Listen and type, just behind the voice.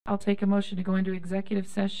I'll take a motion to go into executive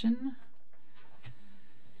session.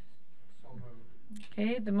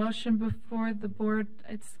 Okay, the motion before the board,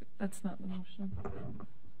 that's not the motion.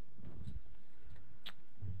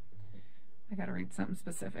 I gotta read something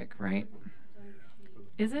specific, right?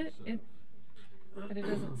 Is it? But it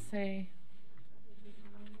doesn't say.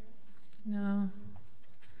 No.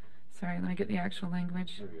 Sorry, let me get the actual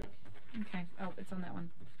language. Okay, oh, it's on that one.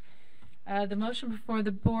 The motion before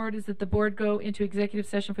the board is that the board go into executive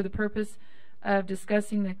session for the purpose of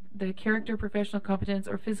discussing the character, professional competence,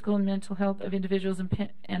 or physical and mental health of individuals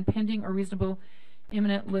and pending or reasonable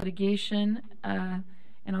imminent litigation. And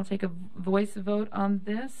I'll take a voice vote on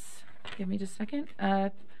this. Give me just a second.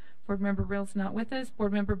 Board Member Rill's not with us.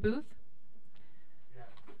 Board Member Booth? Yeah.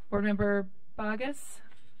 Board Member Bogus?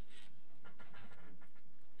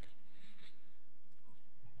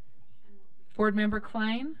 Board Member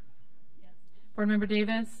Klein? Yes. Board Member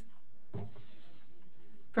Davis?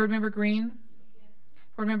 Board Member Green? Yes.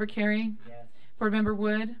 Board Member Carey? Yes. Board Member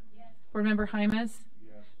Wood? Yes. Board Member Hymas?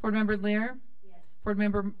 Yes. Board Member Lear? Yes. Board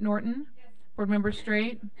Member Norton? Yes. Board Member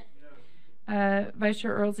Straight? Yes. Vice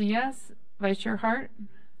Chair Earls, a yes. Vice Chair Hart?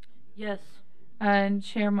 Yes. And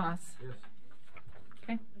Chair Moss? Yes.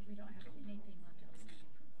 Okay. We don't have anything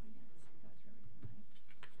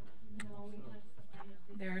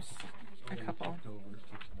left. There's a couple.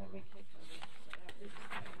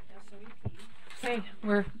 Okay,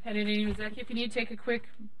 we're headed into executive. If you need to take a quick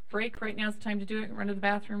break, right now is the time to do it. Run to the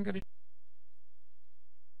bathroom, go to